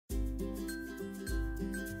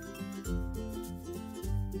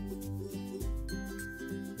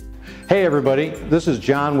Hey everybody, this is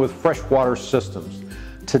John with Freshwater Systems.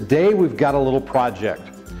 Today we've got a little project.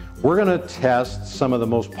 We're going to test some of the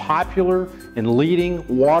most popular and leading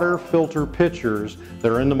water filter pitchers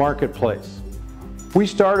that are in the marketplace. We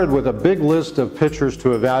started with a big list of pitchers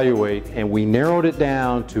to evaluate, and we narrowed it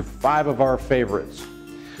down to 5 of our favorites.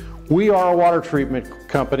 We are a water treatment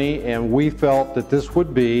company, and we felt that this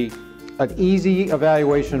would be an easy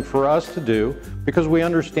evaluation for us to do because we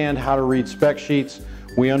understand how to read spec sheets.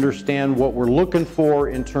 We understand what we're looking for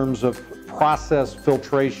in terms of process,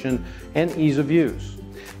 filtration, and ease of use.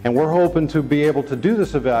 And we're hoping to be able to do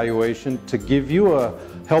this evaluation to give you a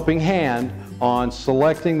helping hand on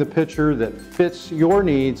selecting the pitcher that fits your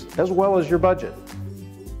needs as well as your budget.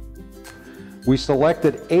 We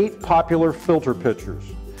selected 8 popular filter pitchers.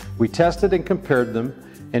 We tested and compared them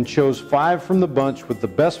and chose 5 from the bunch with the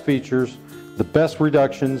best features, the best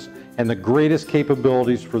reductions, and the greatest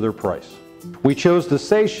capabilities for their price. We chose the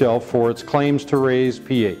Seychelle for its claims to raise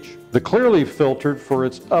pH, the Clearleaf filtered for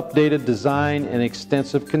its updated design and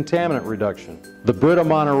extensive contaminant reduction, the Brita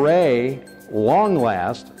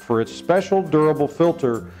LongLast for its special durable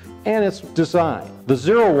filter and its design, the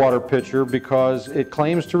Zero Water pitcher because it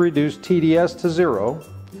claims to reduce TDS to 0,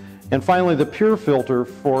 and finally the Pure filter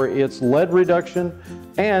for its lead reduction,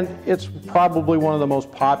 and it's probably one of the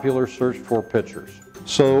most popular searched for pitchers.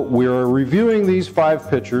 So we're reviewing these 5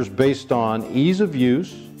 pitchers based on ease of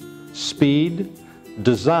use, speed,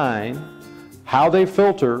 design, how they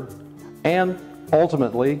filter, and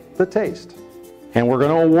ultimately the taste. And we're going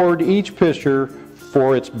to award each pitcher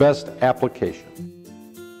for its best application.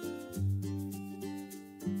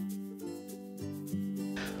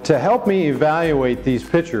 To help me evaluate these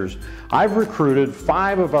pitchers, I've recruited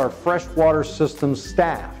 5 of our Freshwater Systems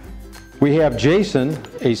staff. We have Jason,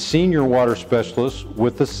 a senior water specialist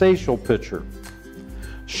with the Seychelle pitcher.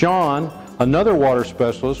 Sean, another water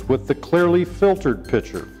specialist with the Clearleaf filtered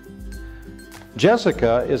pitcher.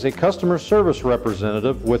 Jessica is a customer service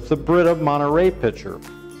representative with the Brita pitcher.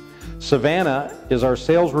 Savannah is our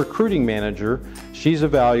sales recruiting manager. She's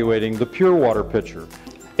evaluating the Pure Water pitcher.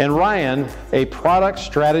 And Ryan, a product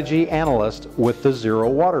strategy analyst with the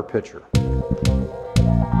Zero Water pitcher.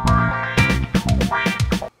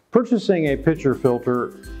 Purchasing a pitcher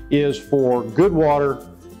filter is for good water,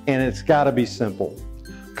 and it's got to be simple.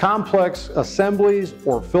 Complex assemblies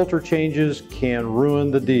or filter changes can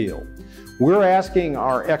ruin the deal. We're asking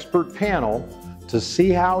our expert panel to see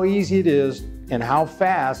how easy it is and how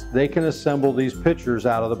fast they can assemble these pitchers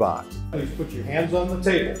out of the box. Please put your hands on the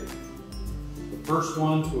table. The first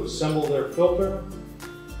one to assemble their filter,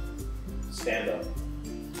 stand up.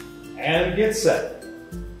 And get set.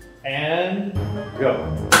 And go.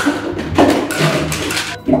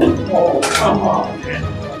 Oh, come on, man.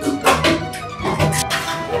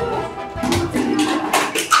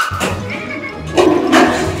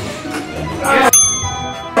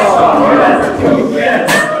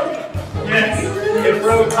 Yes. It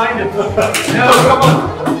really kind of. No, come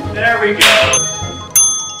on. There we go.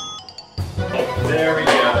 There we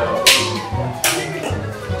go.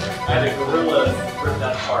 I had a gorilla rip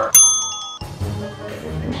that apart.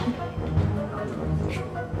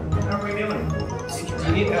 How are we doing? Do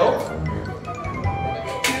you need help?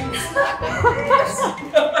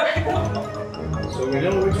 So we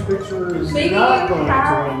know which picture is not going to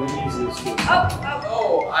run the easiest.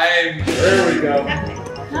 There we go.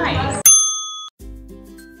 Nice.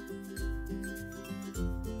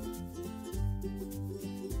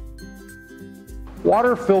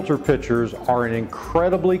 Water filter pitchers are an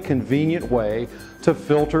incredibly convenient way to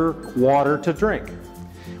filter water to drink.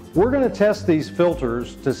 We're going to test these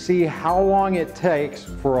filters to see how long it takes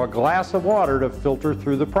for a glass of water to filter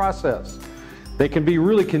through the process. They can be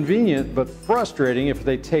really convenient but frustrating if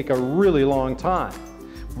they take a really long time.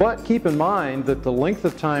 But keep in mind that the length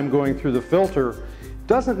of time going through the filter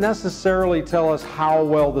doesn't necessarily tell us how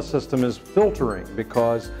well the system is filtering,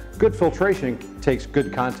 because good filtration takes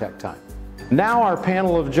good contact time. Now our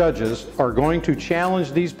panel of judges are going to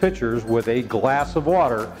challenge these pitchers with a glass of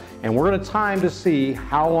water, and we're going to time to see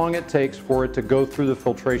how long it takes for it to go through the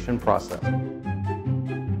filtration process.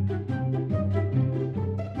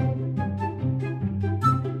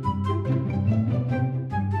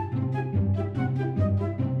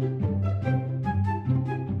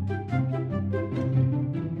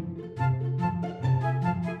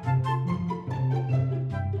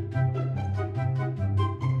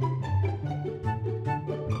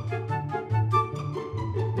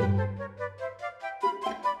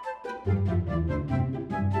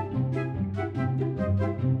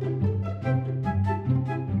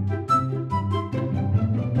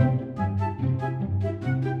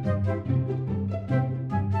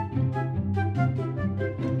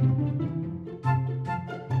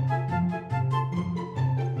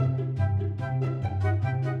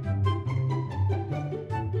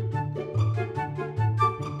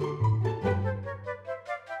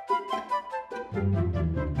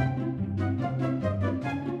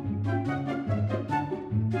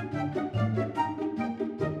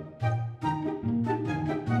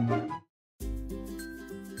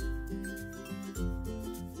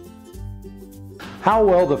 How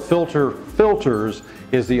well the filter filters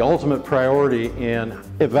is the ultimate priority in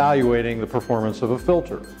evaluating the performance of a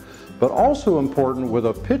filter. But also important with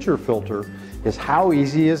a pitcher filter is how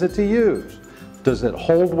easy is it to use? Does it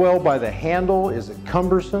hold well by the handle? Is it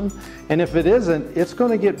cumbersome? And if it isn't, it's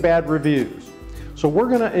going to get bad reviews. So we're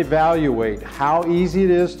going to evaluate how easy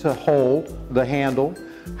it is to hold the handle,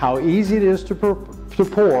 how easy it is to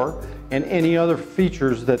pour, and any other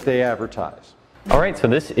features that they advertise. All right, so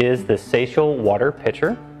this is the Seychelle water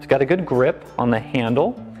pitcher. It's got a good grip on the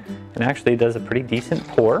handle and actually does a pretty decent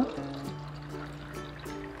pour.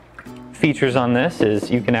 Features on this is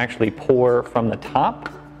you can actually pour from the top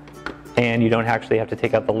and you don't actually have to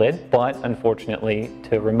take out the lid, but unfortunately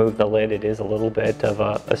to remove the lid it is a little bit of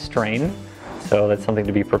a strain, so that's something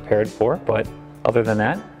to be prepared for, but other than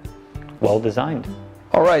that, well designed.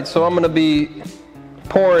 All right, so I'm going to be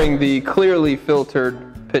pouring the clearly filtered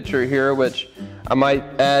pitcher here, which I might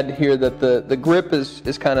add here that the grip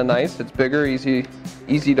is kind of nice. It's bigger,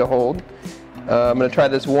 easy to hold. I'm going to try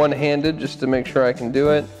this one-handed just to make sure I can do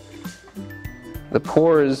it. The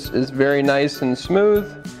pour is very nice and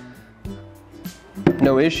smooth.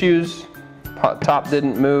 No issues. Top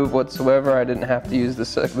didn't move whatsoever. I didn't have to use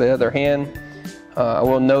the other hand. I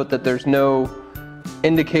will note that there's no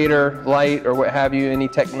indicator light or what have you, any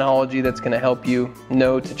technology that's going to help you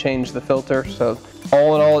know to change the filter. So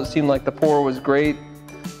all in all, it seemed like the pour was great.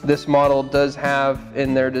 This model does have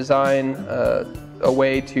in their design a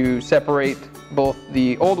way to separate both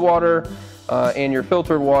the old water and your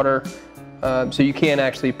filtered water, so you can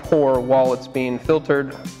actually pour while it's being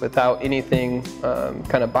filtered without anything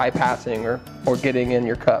kind of bypassing or getting in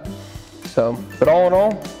your cup. So, but all in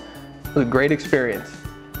all, it was a great experience.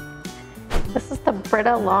 This is the Brita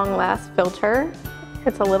LongLast filter.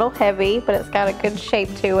 It's a little heavy, but it's got a good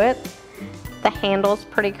shape to it. The handle's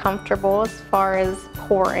pretty comfortable as far as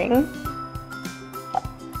pouring.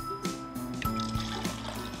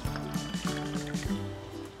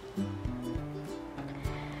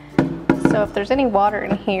 So if there's any water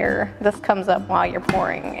in here, this comes up while you're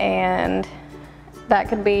pouring, and that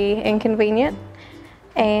could be inconvenient.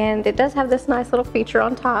 And it does have this nice little feature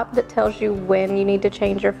on top that tells you when you need to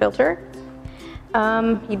change your filter.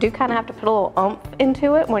 You do kind of have to put a little oomph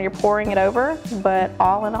into it when you're pouring it over, but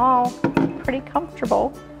all in all, pretty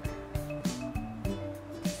comfortable.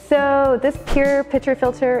 So this pure pitcher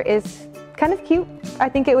filter is kind of cute. I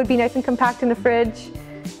think it would be nice and compact in the fridge.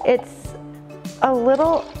 It's a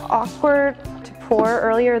little awkward to pour.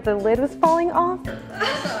 Earlier the lid was falling off.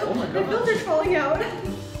 Oh my God. The filter's falling out.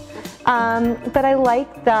 But I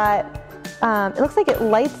like that it looks like it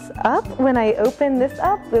lights up when I open this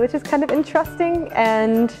up, which is kind of interesting.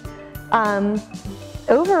 And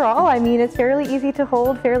overall, I mean, it's fairly easy to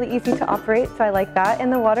hold, fairly easy to operate, so I like that.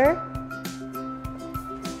 And the water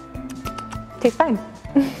tastes fine.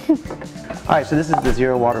 All right, so this is the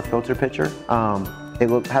zero water filter pitcher.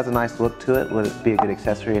 It has a nice look to it. Would be a good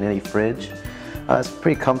accessory in any fridge. It's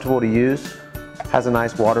pretty comfortable to use. Has a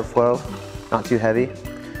nice water flow, not too heavy.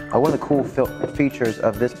 One of the cool features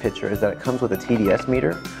of this pitcher is that it comes with a TDS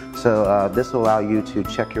meter. So this will allow you to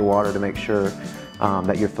check your water to make sure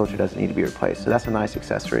that your filter doesn't need to be replaced. So that's a nice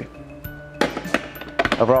accessory.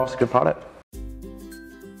 Overall, it's a good product.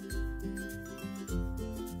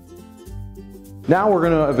 Now we're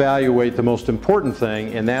going to evaluate the most important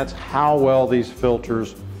thing, and that's how well these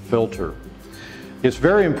filters filter. It's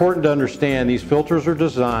very important to understand these filters are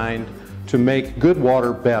designed to make good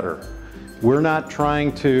water better. We're not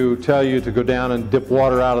trying to tell you to go down and dip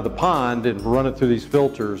water out of the pond and run it through these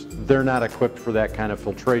filters. They're not equipped for that kind of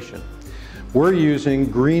filtration. We're using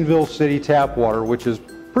Greenville City tap water, which is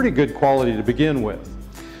pretty good quality to begin with.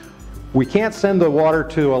 We can't send the water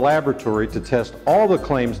to a laboratory to test all the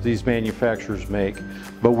claims these manufacturers make,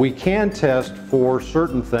 but we can test for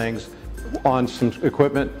certain things on some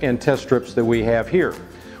equipment and test strips that we have here.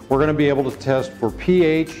 We're going to be able to test for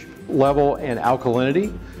pH level and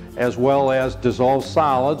alkalinity, as well as dissolved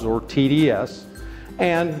solids, or TDS,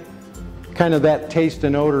 and kind of that taste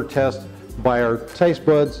and odor test by our taste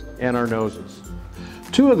buds and our noses.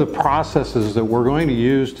 Two of the processes that we're going to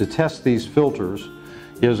use to test these filters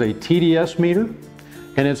is a TDS meter,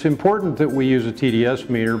 and it's important that we use a TDS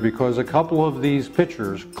meter because a couple of these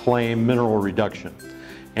pitchers claim mineral reduction,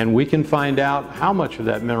 and we can find out how much of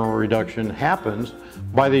that mineral reduction happens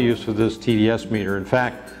by the use of this TDS meter. In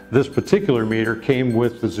fact, this particular meter came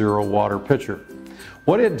with the zero water pitcher.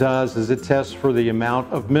 What it does is it tests for the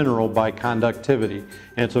amount of mineral by conductivity,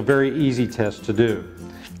 and it's a very easy test to do.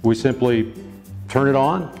 We simply turn it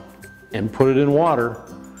on and put it in water,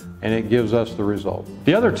 and it gives us the result.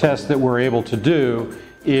 The other test that we're able to do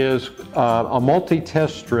is a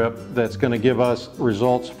multi-test strip that's going to give us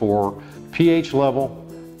results for pH level,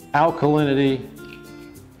 alkalinity,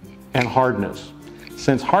 and hardness.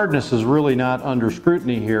 Since hardness is really not under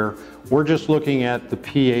scrutiny here, we're just looking at the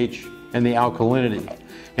pH and the alkalinity.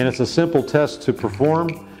 And it's a simple test to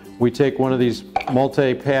perform. We take one of these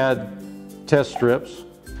multi-pad test strips,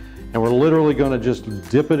 and we're literally going to just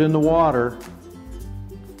dip it in the water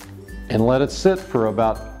and let it sit for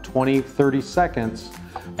about 20-30 seconds,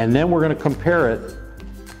 and then we're going to compare it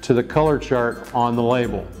to the color chart on the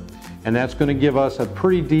label. And that's going to give us a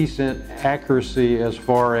pretty decent accuracy as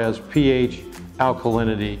far as pH,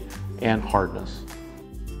 alkalinity, and hardness.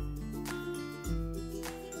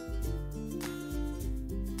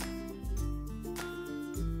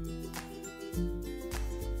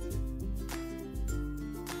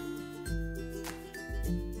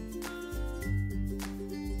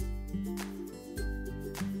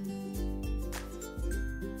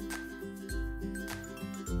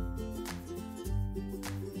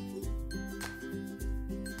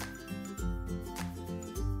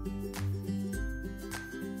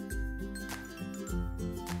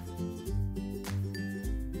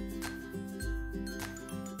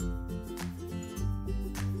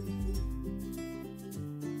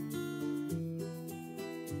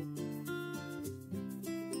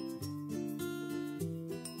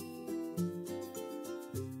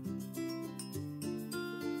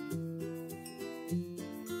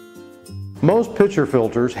 Most pitcher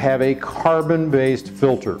filters have a carbon-based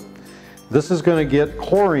filter. This is going to get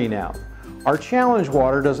chlorine out. Our challenge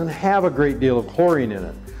water doesn't have a great deal of chlorine in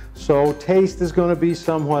it, so taste is going to be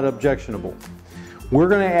somewhat objectionable. We're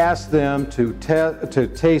going to ask them to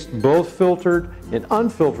taste both filtered and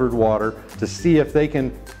unfiltered water to see if they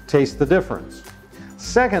can taste the difference.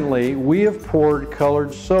 Secondly, we have poured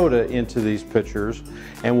colored soda into these pitchers,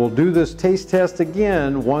 and we'll do this taste test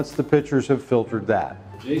again once the pitchers have filtered that.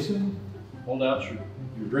 Jason, hold out your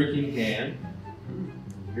drinking can.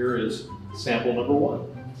 Here is sample number 1.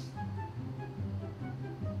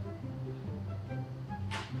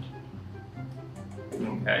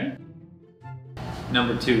 Okay.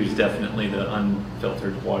 Number 2 is definitely the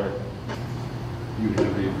unfiltered water. You have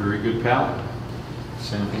a very good palate.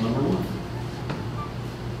 Sample number 1.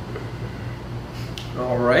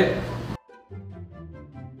 All right.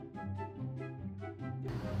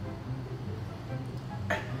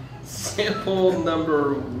 Sample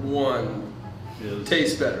number 1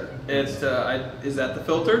 tastes better. It's is that the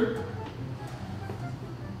filter?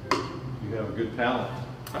 You have a good palate.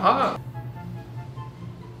 Ah.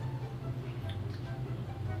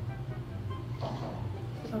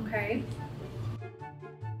 Okay.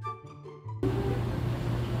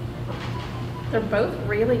 They're both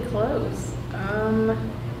really close.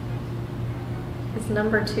 Is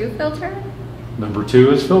number 2 filtered? Number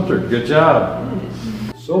 2 is filtered. Good job.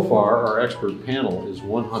 So far, our expert panel is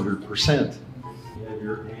 100%. You have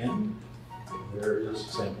your hand. There is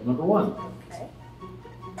sample number 1. Okay.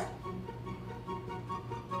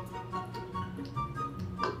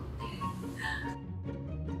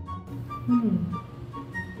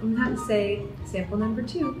 I'm going to say sample number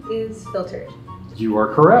 2 is filtered. You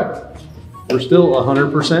are correct. We're still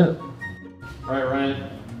 100%. All right, Ryan.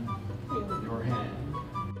 Your hand.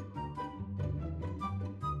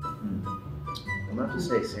 I'm going to have to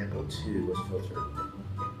say sample 2 was filtered.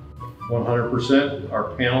 100%.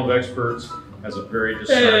 Our panel of experts has a very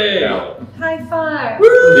discerning palate. High five!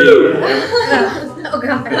 Woo! Oh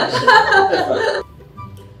gosh.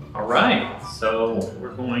 All right, so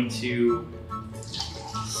we're going to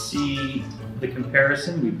see the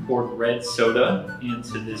comparison. We poured red soda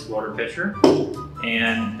into this water pitcher,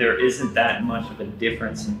 and there isn't that much of a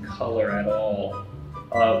difference in color at all.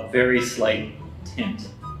 A very slight tint. So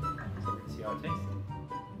let's see how it tastes.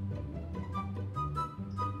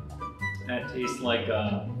 That tastes like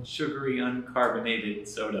a sugary uncarbonated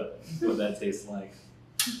soda. That's what that tastes like.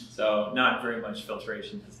 So not very much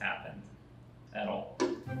filtration has happened at all.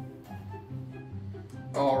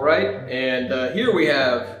 All right, and here we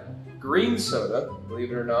have green soda,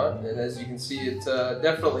 believe it or not, and as you can see, it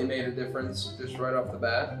definitely made a difference just right off the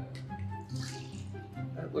bat.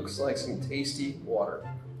 That looks like some tasty water.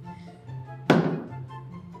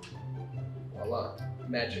 Voila,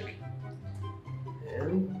 magic.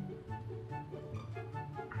 And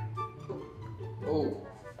oh,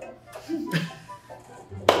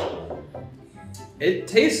 it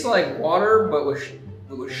tastes like water, but with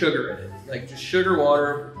with sugar in it. Like just sugar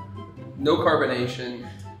water, no carbonation,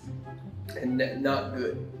 and not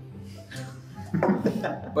good.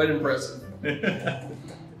 But impressive.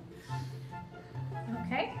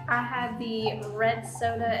 Okay, I had the red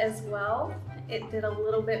soda as well. It did a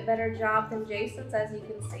little bit better job than Jason's, as you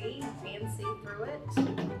can see. You can see through it.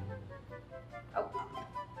 Oh.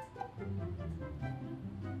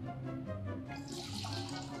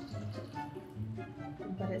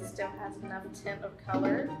 But it still has enough tint of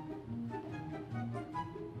color.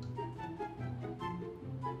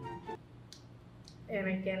 And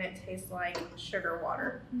again, it tastes like sugar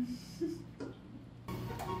water.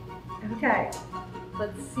 Okay,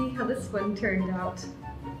 let's see how this one turned out.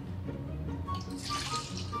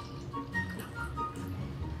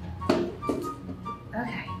 Okay,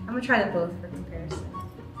 I'm gonna try them both for comparison.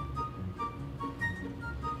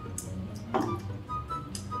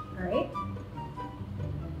 Alright.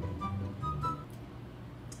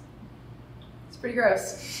 It's pretty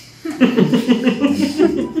gross.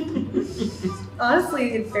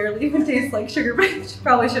 Honestly, it barely even tastes like sugar, but I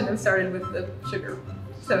probably shouldn't have started with the sugar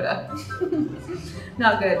soda.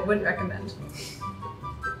 Not good, wouldn't recommend.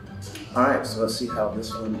 Alright, so let's see how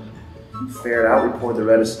this one fared out. We poured the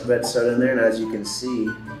red soda in there, and as you can see,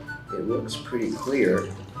 it looks pretty clear.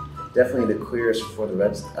 Definitely the clearest for the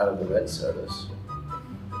reds out of the red sodas.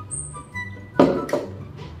 I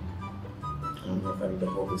don't know if I need to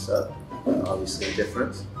hold this up, but obviously a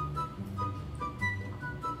difference.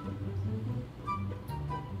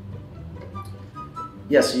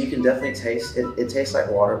 Yeah, so you can definitely taste it. It tastes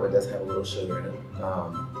like water, but it does have a little sugar in it.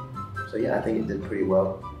 So yeah, I think it did pretty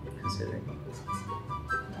well considering.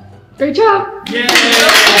 Great job! Yay!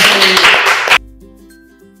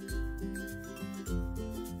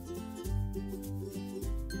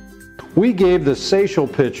 We gave the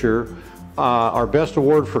Seychelle pitcher our best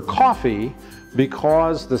award for coffee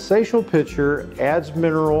because the Seychelle pitcher adds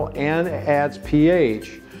mineral and adds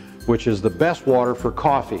pH, which is the best water for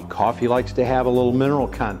coffee. Coffee likes to have a little mineral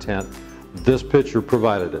content. This pitcher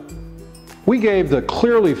provided it. We gave the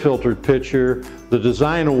clearly filtered pitcher the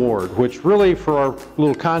design award, which really for our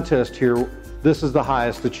little contest here, this is the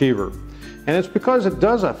highest achiever. And it's because it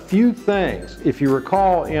does a few things. If you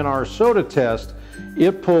recall in our soda test,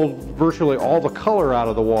 it pulled virtually all the color out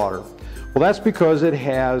of the water. Well, that's because it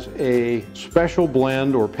has a special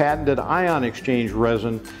blend or patented ion exchange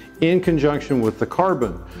resin in conjunction with the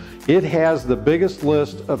carbon. It has the biggest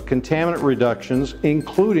list of contaminant reductions,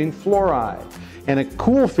 including fluoride. And a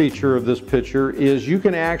cool feature of this pitcher is you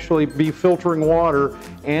can actually be filtering water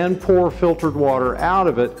and pour filtered water out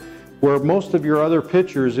of it, where most of your other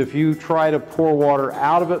pitchers, if you try to pour water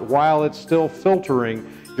out of it while it's still filtering,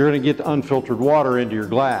 you're going to get unfiltered water into your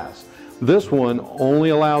glass. This one only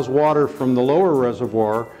allows water from the lower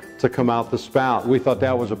reservoir to come out the spout. We thought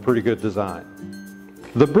that was a pretty good design.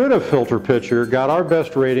 The Brita filter pitcher got our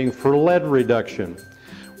best rating for lead reduction.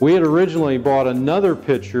 We had originally bought another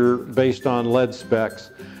pitcher based on lead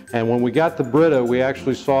specs, and when we got the Brita, we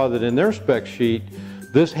actually saw that in their spec sheet,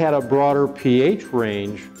 this had a broader pH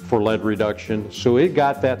range for lead reduction, so it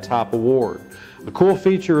got that top award. A cool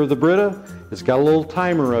feature of the Brita, it's got a little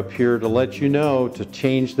timer up here to let you know to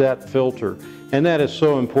change that filter, and that is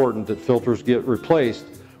so important that filters get replaced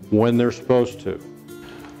when they're supposed to.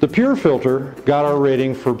 The Pure filter got our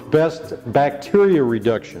rating for best bacteria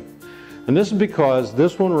reduction. And this is because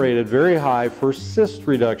this one rated very high for cyst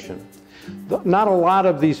reduction. Not a lot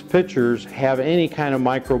of these pitchers have any kind of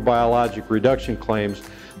microbiologic reduction claims.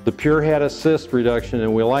 The Pure had a cyst reduction,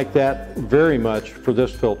 and we like that very much for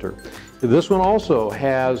this filter. This one also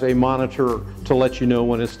has a monitor to let you know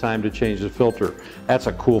when it's time to change the filter. That's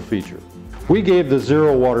a cool feature. We gave the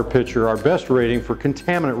Zero Water pitcher our best rating for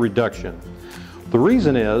contaminant reduction. The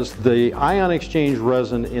reason is the ion exchange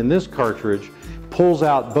resin in this cartridge pulls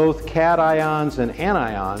out both cations and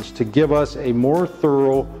anions to give us a more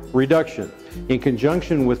thorough reduction. In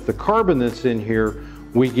conjunction with the carbon that's in here,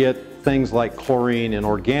 we get things like chlorine and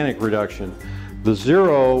organic reduction. The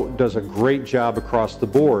Zero does a great job across the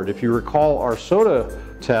board. If you recall our soda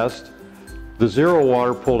test, the Zero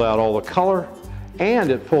Water pulled out all the color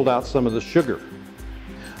and it pulled out some of the sugar.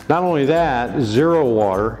 Not only that, Zero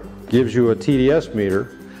Water gives you a TDS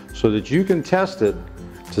meter so that you can test it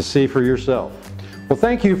to see for yourself. Well,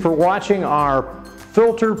 thank you for watching our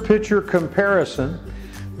filter pitcher comparison.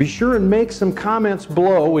 Be sure and make some comments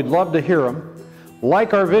below. We'd love to hear them.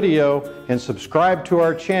 Like our video and subscribe to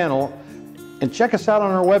our channel, and check us out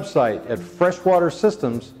on our website at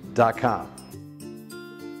freshwatersystems.com.